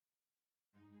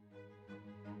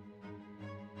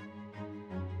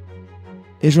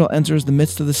Israel enters the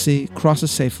midst of the sea,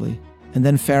 crosses safely, and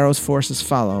then Pharaoh's forces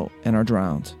follow and are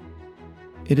drowned.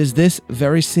 It is this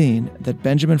very scene that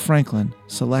Benjamin Franklin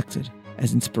selected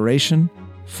as inspiration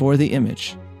for the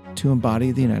image to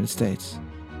embody the United States.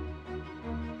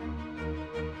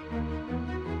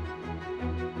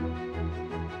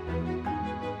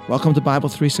 Welcome to Bible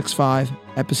 365,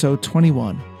 Episode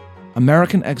 21,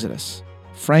 American Exodus,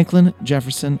 Franklin,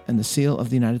 Jefferson, and the Seal of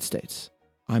the United States.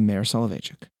 I'm Mayor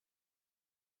Soloveichik.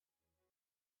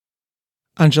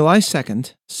 On July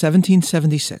 2nd,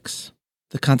 1776,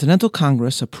 the Continental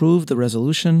Congress approved the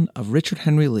resolution of Richard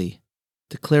Henry Lee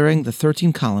declaring the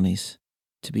 13 colonies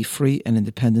to be free and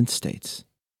independent states.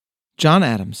 John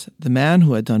Adams, the man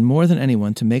who had done more than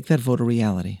anyone to make that vote a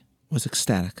reality, was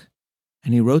ecstatic,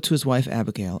 and he wrote to his wife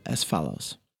Abigail as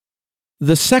follows.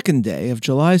 The second day of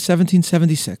July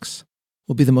 1776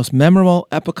 will be the most memorable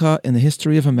epocha in the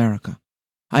history of America.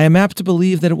 I am apt to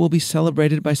believe that it will be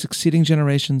celebrated by succeeding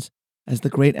generations as the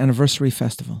great anniversary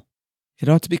festival. It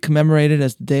ought to be commemorated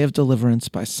as the day of deliverance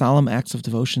by solemn acts of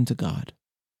devotion to God.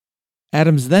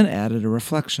 Adams then added a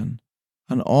reflection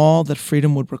on all that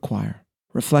freedom would require,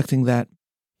 reflecting that,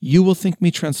 "You will think me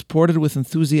transported with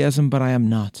enthusiasm, but I am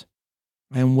not.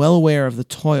 I am well aware of the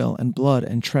toil and blood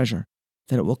and treasure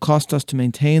that it will cost us to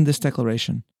maintain this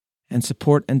declaration and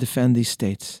support and defend these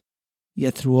states.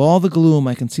 Yet through all the gloom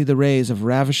I can see the rays of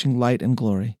ravishing light and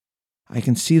glory. I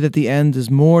can see that the end is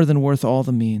more than worth all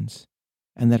the means,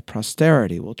 and that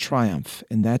posterity will triumph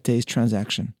in that day's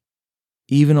transaction,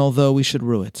 even although we should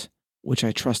rue it, which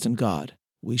I trust in God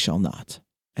we shall not."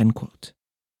 End quote.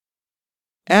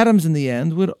 Adams, in the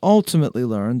end, would ultimately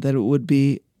learn that it would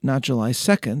be not July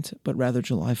 2nd, but rather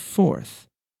July 4th,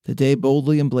 the day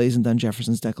boldly emblazoned on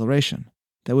Jefferson's Declaration,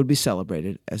 that would be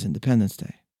celebrated as Independence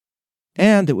Day.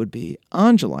 And it would be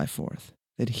on July 4th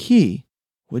that he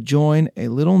would join a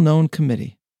little-known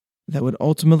committee that would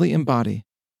ultimately embody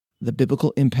the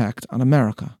biblical impact on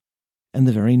America and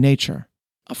the very nature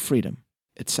of freedom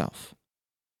itself.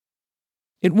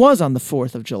 It was on the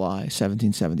 4th of July,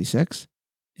 1776,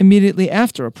 immediately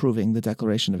after approving the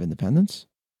Declaration of Independence,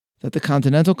 that the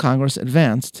Continental Congress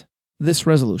advanced this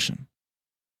resolution,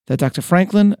 that Dr.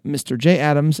 Franklin, Mr. J.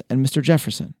 Adams, and Mr.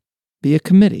 Jefferson be a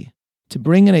committee to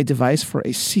bring in a device for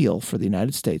a seal for the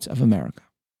United States of America.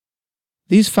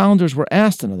 These founders were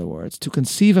asked, in other words, to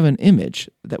conceive of an image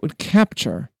that would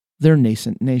capture their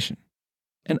nascent nation.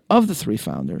 And of the three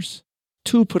founders,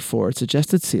 two put forward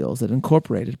suggested seals that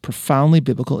incorporated profoundly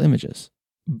biblical images,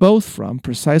 both from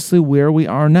precisely where we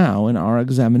are now in our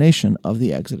examination of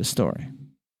the Exodus story.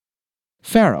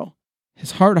 Pharaoh,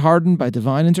 his heart hardened by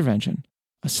divine intervention,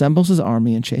 assembles his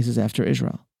army and chases after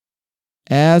Israel.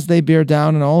 As they bear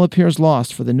down and all appears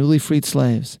lost for the newly freed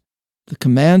slaves, the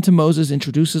command to Moses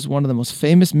introduces one of the most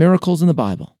famous miracles in the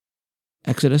Bible,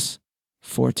 Exodus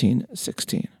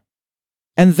 14:16.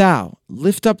 "And thou,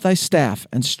 lift up thy staff,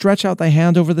 and stretch out thy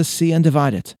hand over the sea, and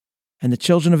divide it. And the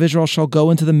children of Israel shall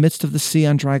go into the midst of the sea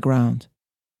on dry ground.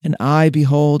 And I,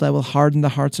 behold, I will harden the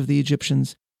hearts of the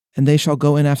Egyptians, and they shall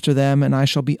go in after them, and I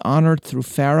shall be honored through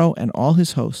Pharaoh and all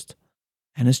his host,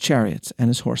 and his chariots and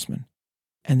his horsemen.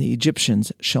 And the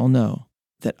Egyptians shall know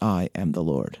that I am the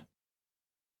Lord."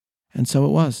 And so it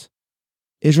was.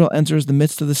 Israel enters the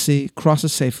midst of the sea,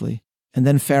 crosses safely, and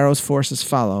then Pharaoh's forces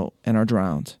follow and are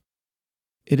drowned.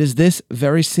 It is this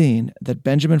very scene that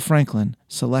Benjamin Franklin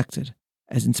selected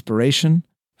as inspiration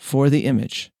for the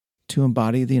image to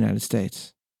embody the United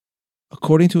States.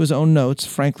 According to his own notes,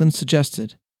 Franklin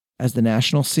suggested as the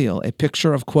national seal a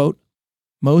picture of, quote,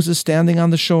 "Moses standing on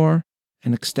the shore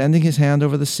and extending his hand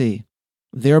over the sea,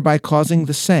 thereby causing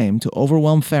the same to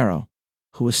overwhelm Pharaoh,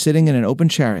 who was sitting in an open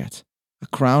chariot, a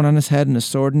crown on his head and a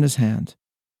sword in his hand,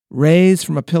 raised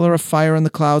from a pillar of fire in the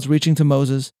clouds reaching to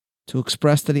Moses to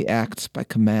express that he acts by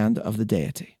command of the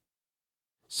deity."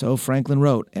 So Franklin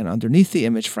wrote, and underneath the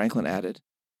image, Franklin added,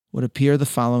 would appear the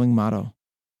following motto: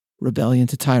 "Rebellion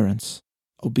to tyrants,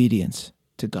 obedience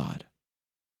to God."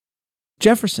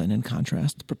 Jefferson, in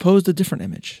contrast, proposed a different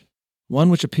image, one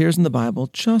which appears in the Bible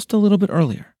just a little bit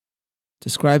earlier,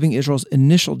 describing Israel's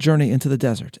initial journey into the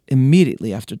desert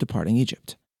immediately after departing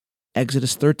Egypt.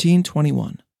 Exodus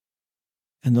 13:21.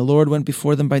 "And the Lord went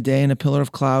before them by day in a pillar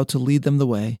of cloud to lead them the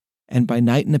way, and by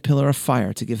night in a pillar of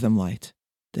fire to give them light,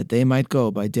 that they might go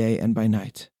by day and by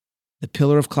night. The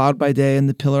pillar of cloud by day and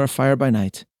the pillar of fire by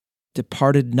night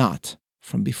departed not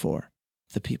from before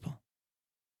the people."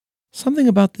 Something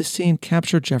about this scene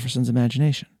captured Jefferson's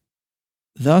imagination.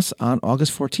 Thus, on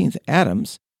August 14th,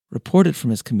 Adams reported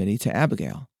from his committee to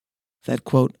Abigail that,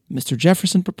 quote, "Mr.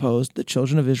 Jefferson proposed the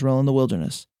children of Israel in the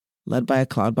wilderness, led by a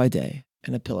cloud by day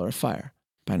and a pillar of fire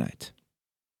by night."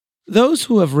 Those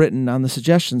who have written on the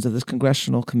suggestions of this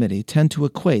congressional committee tend to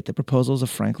equate the proposals of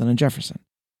Franklin and Jefferson,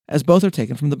 as both are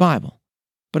taken from the Bible.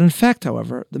 But in fact,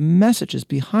 however, the messages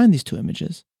behind these two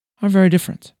images are very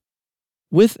different.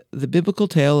 With the biblical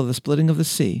tale of the splitting of the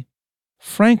sea,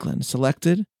 Franklin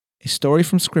selected a story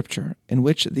from Scripture in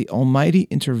which the Almighty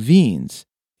intervenes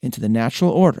into the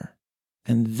natural order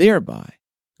and thereby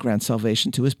grants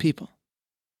salvation to his people.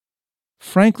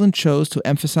 Franklin chose to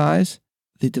emphasize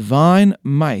the divine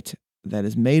might that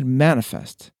is made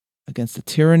manifest against the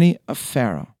tyranny of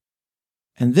Pharaoh.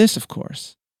 And this, of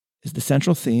course, is the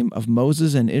central theme of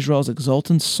Moses and Israel's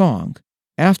exultant song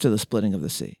after the splitting of the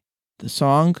sea, the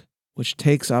song which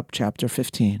takes up chapter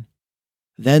 15.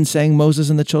 Then sang Moses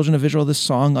and the children of Israel this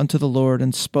song unto the Lord,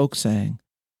 and spoke, saying,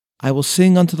 I will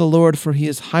sing unto the Lord, for he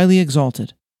is highly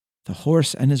exalted. The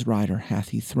horse and his rider hath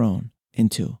he thrown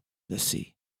into the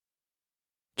sea.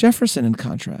 Jefferson, in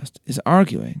contrast, is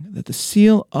arguing that the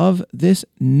seal of this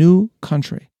new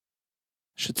country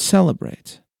should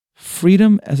celebrate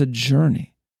freedom as a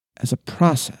journey, as a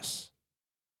process.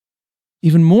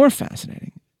 Even more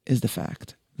fascinating is the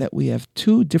fact that we have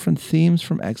two different themes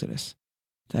from Exodus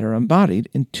that are embodied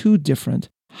in two different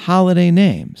holiday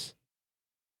names,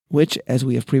 which, as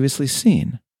we have previously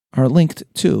seen, are linked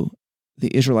to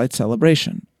the Israelite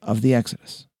celebration of the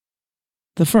Exodus.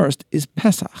 The first is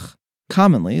Pesach,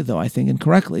 commonly, though I think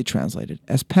incorrectly, translated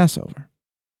as Passover.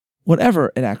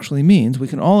 Whatever it actually means, we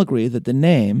can all agree that the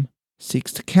name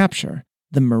seeks to capture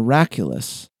the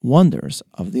miraculous wonders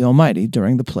of the Almighty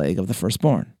during the plague of the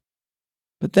firstborn.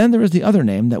 But then there is the other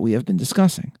name that we have been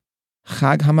discussing,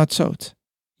 Chag HaMatzot,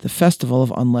 the festival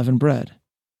of unleavened bread,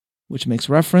 which makes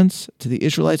reference to the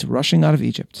Israelites rushing out of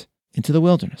Egypt into the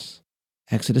wilderness,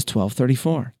 Exodus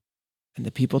 12:34. And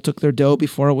the people took their dough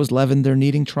before it was leavened, their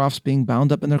kneading troughs being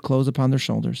bound up in their clothes upon their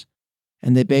shoulders.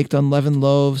 And they baked unleavened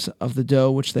loaves of the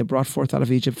dough which they brought forth out of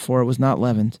Egypt, for it was not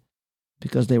leavened,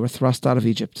 because they were thrust out of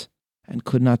Egypt and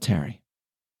could not tarry.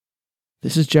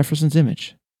 This is Jefferson's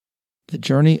image, the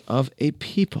journey of a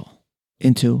people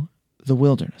into the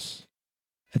wilderness.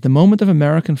 At the moment of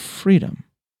American freedom,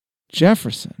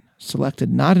 Jefferson selected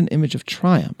not an image of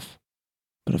triumph,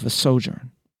 but of a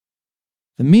sojourn.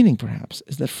 The meaning, perhaps,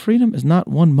 is that freedom is not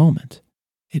one moment.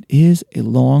 It is a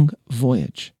long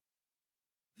voyage.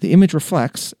 The image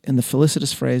reflects, in the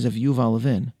felicitous phrase of Yuval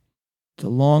Levin, the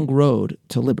long road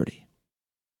to liberty.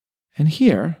 And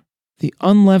here, the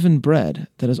unleavened bread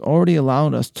that has already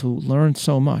allowed us to learn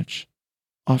so much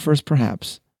offers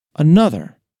perhaps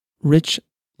another rich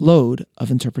load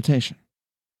of interpretation.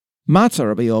 Matzah,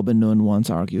 Rabbi Yoel ben Nun once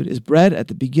argued, is bread at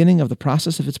the beginning of the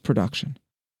process of its production,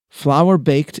 flour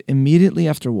baked immediately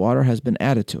after water has been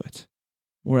added to it,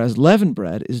 whereas leavened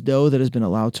bread is dough that has been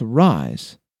allowed to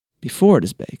rise before it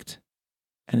is baked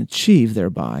and achieve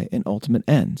thereby an ultimate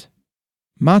end.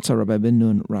 Matzah, Rabbi ben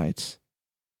Nun writes,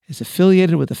 is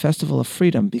affiliated with the festival of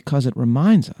freedom because it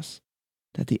reminds us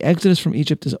that the exodus from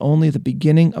Egypt is only the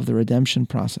beginning of the redemption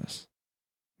process.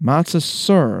 Matzah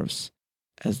serves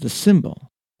as the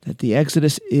symbol that the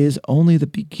exodus is only the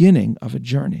beginning of a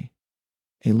journey,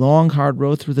 a long, hard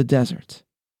road through the desert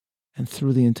and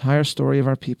through the entire story of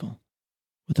our people,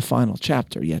 with the final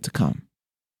chapter yet to come.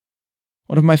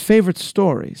 One of my favorite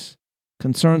stories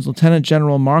concerns Lieutenant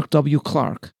General Mark W.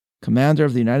 Clark, commander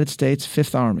of the United States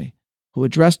Fifth Army, who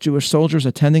addressed Jewish soldiers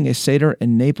attending a Seder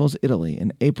in Naples, Italy,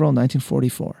 in April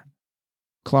 1944.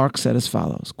 Clark said as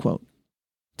follows, quote,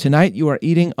 "Tonight you are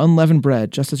eating unleavened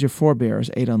bread just as your forebears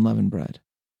ate unleavened bread.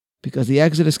 Because the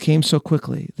exodus came so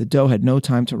quickly, the dough had no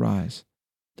time to rise.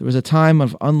 There was a time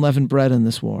of unleavened bread in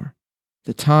this war,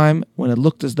 the time when it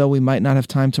looked as though we might not have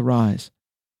time to rise,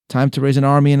 time to raise an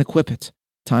army and equip it,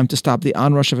 time to stop the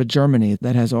onrush of a Germany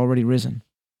that has already risen.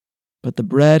 But the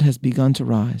bread has begun to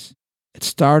rise. It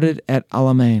started at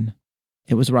Alamein.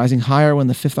 It was rising higher when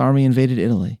the Fifth Army invaded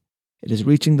Italy. It is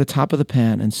reaching the top of the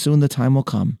pan, and soon the time will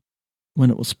come when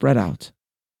it will spread out,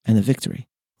 and the victory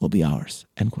will be ours."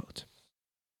 End quote.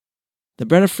 The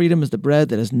bread of freedom is the bread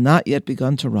that has not yet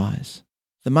begun to rise.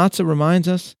 The matzah reminds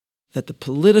us that the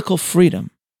political freedom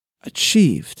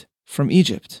achieved from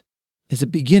Egypt is a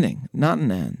beginning, not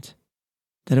an end.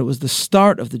 That it was the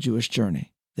start of the Jewish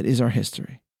journey that is our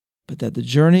history, but that the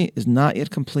journey is not yet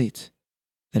complete,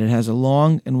 that it has a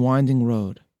long and winding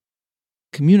road.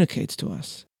 Communicates to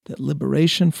us that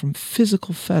liberation from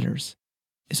physical fetters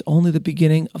is only the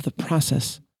beginning of the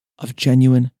process of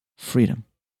genuine freedom.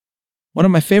 One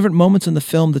of my favorite moments in the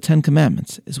film The Ten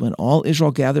Commandments is when all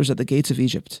Israel gathers at the gates of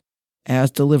Egypt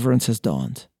as deliverance has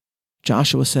dawned.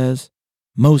 Joshua says,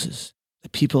 "Moses, the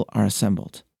people are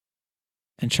assembled."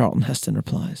 And Charlton Heston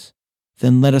replies,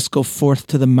 "Then let us go forth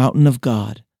to the mountain of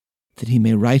God, that he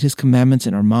may write his commandments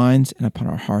in our minds and upon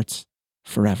our hearts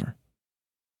forever.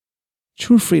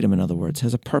 True freedom, in other words,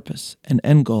 has a purpose, an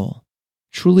end goal.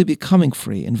 Truly becoming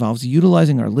free involves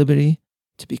utilizing our liberty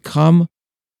to become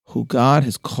who God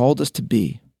has called us to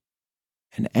be.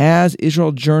 And as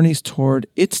Israel journeys toward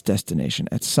its destination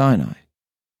at Sinai,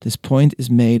 this point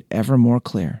is made ever more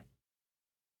clear.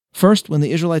 First, when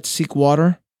the Israelites seek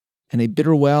water, and a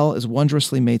bitter well is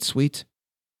wondrously made sweet,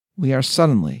 we are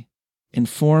suddenly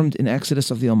informed in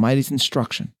Exodus of the Almighty's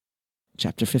instruction,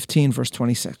 chapter 15, verse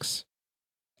 26.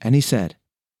 And he said,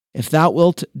 "If thou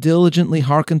wilt diligently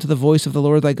hearken to the voice of the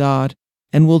Lord thy God,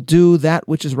 and wilt do that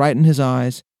which is right in his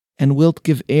eyes, and wilt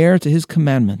give ear to his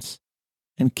commandments,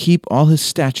 and keep all his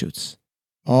statutes,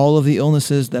 all of the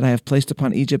illnesses that I have placed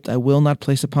upon Egypt I will not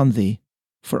place upon thee,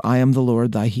 for I am the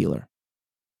Lord thy healer."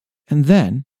 And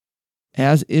then,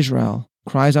 as Israel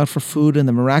cries out for food and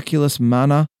the miraculous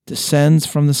manna descends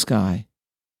from the sky,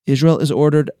 Israel is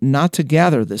ordered not to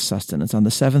gather this sustenance on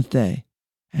the seventh day,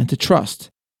 and to trust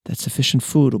that sufficient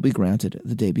food will be granted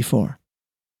the day before.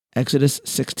 Exodus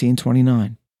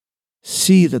 16:29.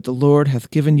 "See that the Lord hath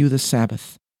given you the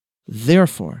Sabbath.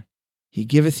 Therefore he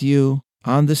giveth you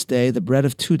on this day the bread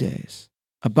of 2 days.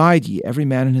 Abide ye every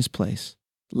man in his place.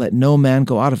 Let no man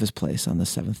go out of his place on the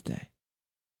seventh day."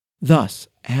 Thus,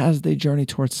 as they journey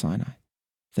towards Sinai,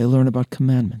 they learn about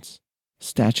commandments,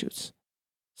 statutes,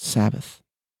 Sabbath.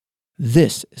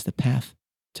 This is the path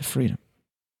to freedom.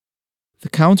 The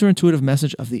counterintuitive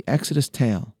message of the Exodus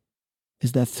tale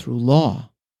is that through law,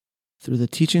 through the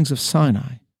teachings of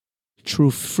Sinai,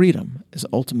 true freedom is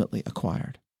ultimately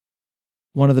acquired.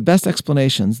 One of the best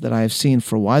explanations that I have seen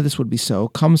for why this would be so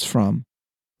comes from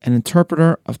an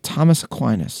interpreter of Thomas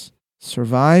Aquinas,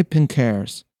 Servai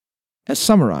Pinckaers, as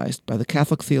summarized by the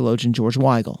Catholic theologian George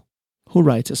Weigel, who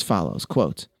writes as follows,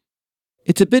 quote,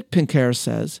 "It's a bit," Pinckaers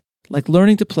says, "like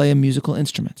learning to play a musical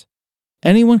instrument.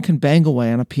 Anyone can bang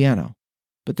away on a piano,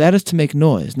 but that is to make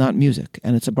noise, not music,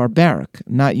 and it's a barbaric,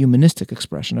 not humanistic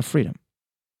expression of freedom.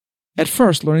 At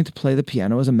first, learning to play the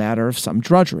piano is a matter of some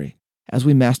drudgery, as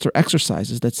we master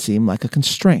exercises that seem like a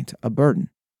constraint, a burden.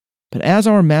 But as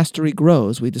our mastery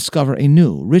grows, we discover a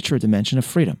new, richer dimension of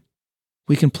freedom.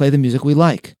 We can play the music we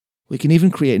like. We can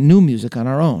even create new music on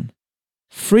our own.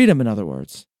 Freedom, in other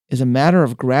words, is a matter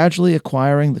of gradually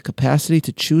acquiring the capacity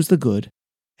to choose the good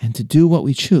and to do what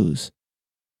we choose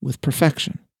with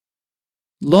perfection.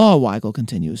 Law," Weigel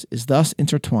continues, "is thus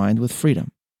intertwined with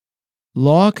freedom.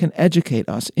 Law can educate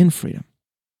us in freedom.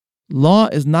 Law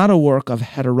is not a work of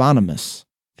heteronomous,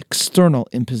 external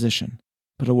imposition,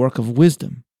 but a work of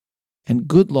wisdom, and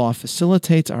good law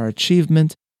facilitates our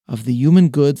achievement of the human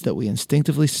goods that we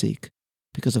instinctively seek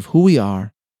because of who we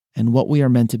are and what we are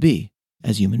meant to be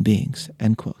as human beings."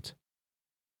 End quote.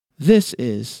 This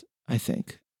is, I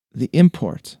think, the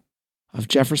import of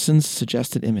Jefferson's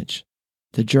suggested image,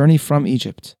 the journey from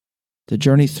Egypt, the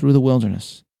journey through the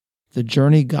wilderness, the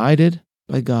journey guided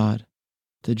by God,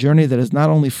 the journey that is not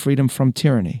only freedom from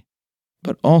tyranny,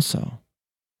 but also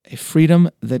a freedom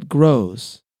that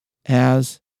grows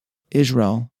as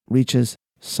Israel reaches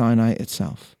Sinai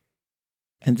itself.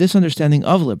 And this understanding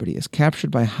of liberty is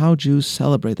captured by how Jews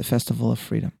celebrate the festival of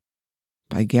freedom,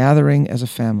 by gathering as a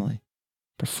family,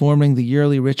 performing the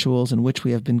yearly rituals in which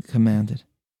we have been commanded.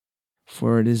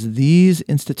 For it is these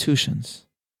institutions,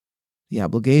 the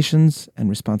obligations and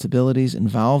responsibilities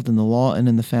involved in the law and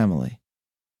in the family,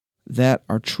 that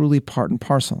are truly part and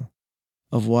parcel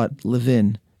of what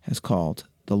Levin has called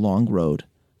the long road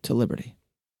to liberty.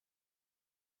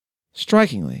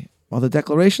 Strikingly, while the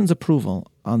Declaration's approval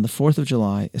on the 4th of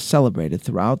July is celebrated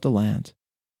throughout the land,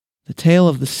 the tale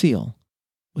of the seal,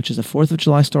 which is a 4th of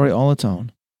July story all its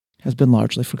own, has been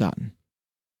largely forgotten.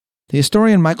 The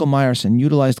historian Michael Meyerson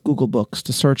utilized Google Books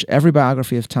to search every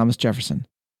biography of Thomas Jefferson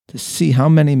to see how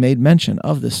many made mention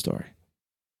of this story.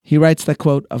 He writes that,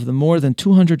 quote, "Of the more than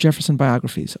 200 Jefferson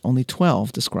biographies, only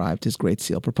 12 described his Great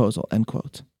Seal proposal," end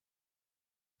quote.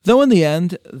 Though in the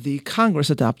end, the Congress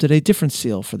adopted a different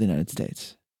seal for the United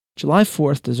States, July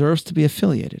 4th deserves to be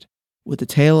affiliated with the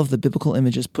tale of the biblical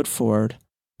images put forward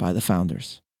by the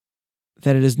founders.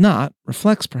 That it is not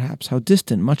reflects perhaps how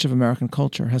distant much of American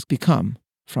culture has become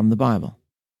from the Bible.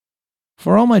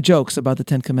 For all my jokes about the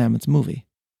Ten Commandments movie,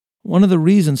 one of the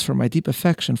reasons for my deep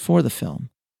affection for the film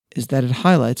is that it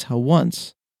highlights how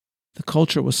once the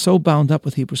culture was so bound up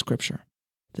with Hebrew Scripture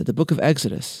that the book of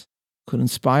Exodus could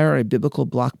inspire a biblical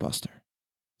blockbuster,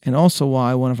 and also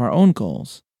why one of our own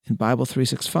goals in Bible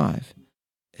 365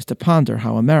 is to ponder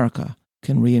how America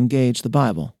can re-engage the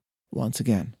Bible once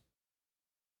again.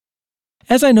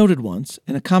 As I noted once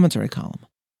in a commentary column,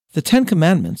 the Ten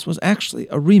Commandments was actually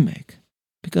a remake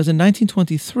because in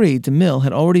 1923, DeMille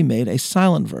had already made a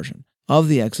silent version of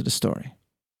the Exodus story.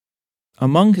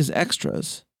 Among his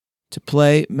extras to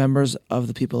play members of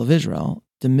the people of Israel,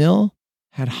 DeMille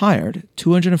had hired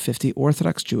 250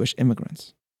 Orthodox Jewish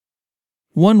immigrants.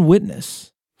 One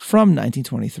witness from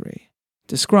 1923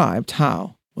 described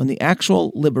how, when the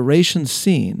actual liberation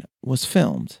scene was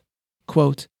filmed,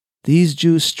 quote, "These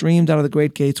Jews streamed out of the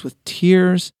great gates with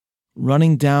tears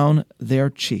running down their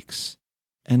cheeks,"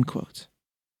 end quote.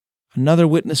 Another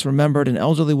witness remembered an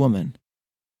elderly woman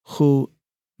who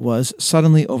was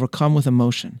suddenly overcome with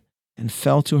emotion and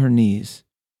fell to her knees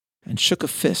and shook a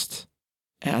fist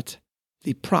at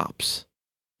the props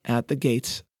at the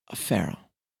gates of Pharaoh.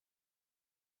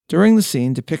 During the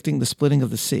scene depicting the splitting of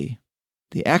the sea,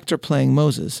 the actor playing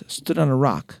Moses stood on a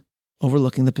rock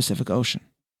overlooking the Pacific Ocean.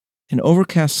 An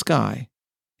overcast sky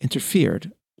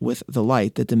interfered with the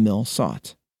light that DeMille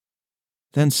sought.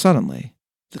 Then suddenly,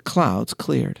 the clouds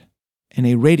cleared, and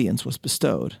a radiance was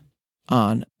bestowed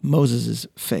on Moses'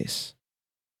 face.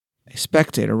 A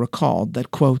spectator recalled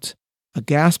that, quote, "A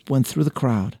gasp went through the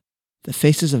crowd. The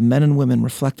faces of men and women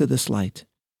reflected this light.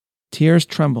 Tears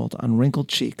trembled on wrinkled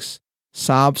cheeks,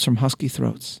 sobs from husky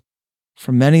throats.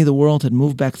 For many, the world had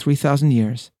moved back 3,000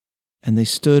 years, and they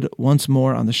stood once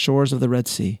more on the shores of the Red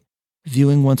Sea,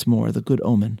 viewing once more the good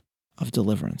omen of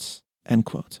deliverance," end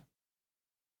quote.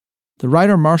 The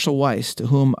writer Marshall Weiss, to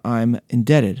whom I'm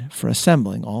indebted for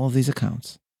assembling all of these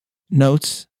accounts,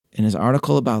 notes in his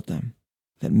article about them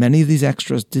that many of these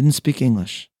extras didn't speak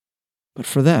English, but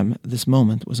for them, this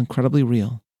moment was incredibly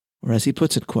real, or as he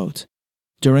puts it, quote,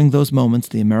 "During those moments,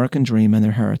 the American dream and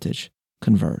their heritage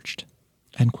converged,"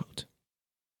 end quote.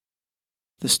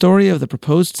 The story of the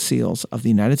proposed seals of the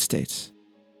United States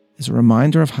is a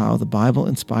reminder of how the Bible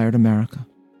inspired America,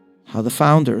 how the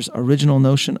founders' original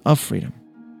notion of freedom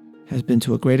has been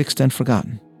to a great extent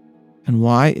forgotten, and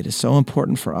why it is so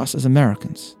important for us as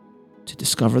Americans to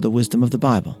discover the wisdom of the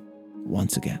Bible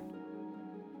once again.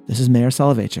 This is Meir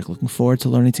Soloveichik, looking forward to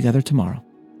learning together tomorrow,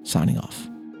 signing off.